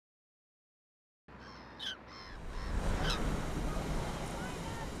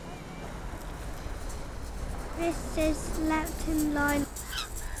This is Slapton line,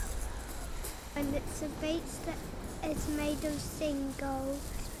 and it's a beach that is made of single.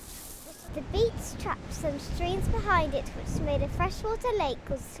 The beach traps some streams behind it, which made a freshwater lake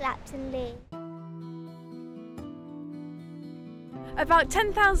called Slapton Lea. About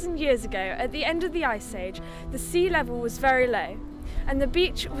 10,000 years ago, at the end of the Ice Age, the sea level was very low, and the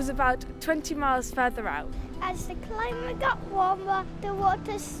beach was about 20 miles further out. As the climate got warmer, the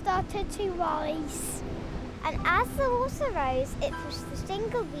water started to rise. And as the water rose, it pushed the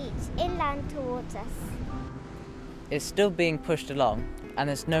single beach inland towards us. It's still being pushed along, and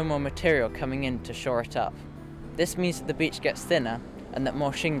there's no more material coming in to shore it up. This means that the beach gets thinner and that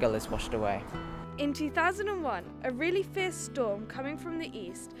more shingle is washed away. In 2001, a really fierce storm coming from the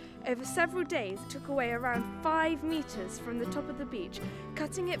east over several days took away around 5 metres from the top of the beach,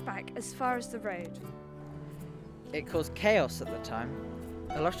 cutting it back as far as the road. It caused chaos at the time,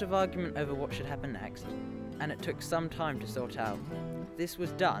 a lot of argument over what should happen next, and it took some time to sort out. This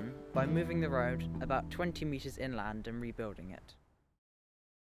was done by moving the road about 20 metres inland and rebuilding it.